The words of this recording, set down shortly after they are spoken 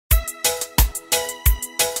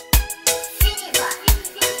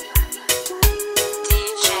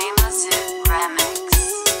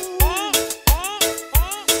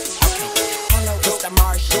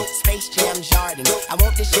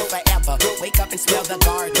up and smell the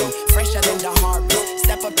garden, fresher than the harvest.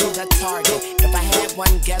 Step up to the target. If I had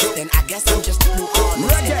one guess, then I guess I'm just New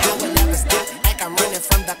Orleans. And I will never stop, like I'm running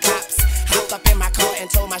from the cops. Hopped up in my car and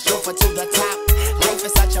told my chauffeur to the top. Life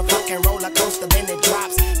is such a fucking roller coaster, then it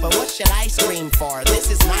drops. But what should I scream for?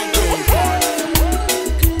 This is my dream car.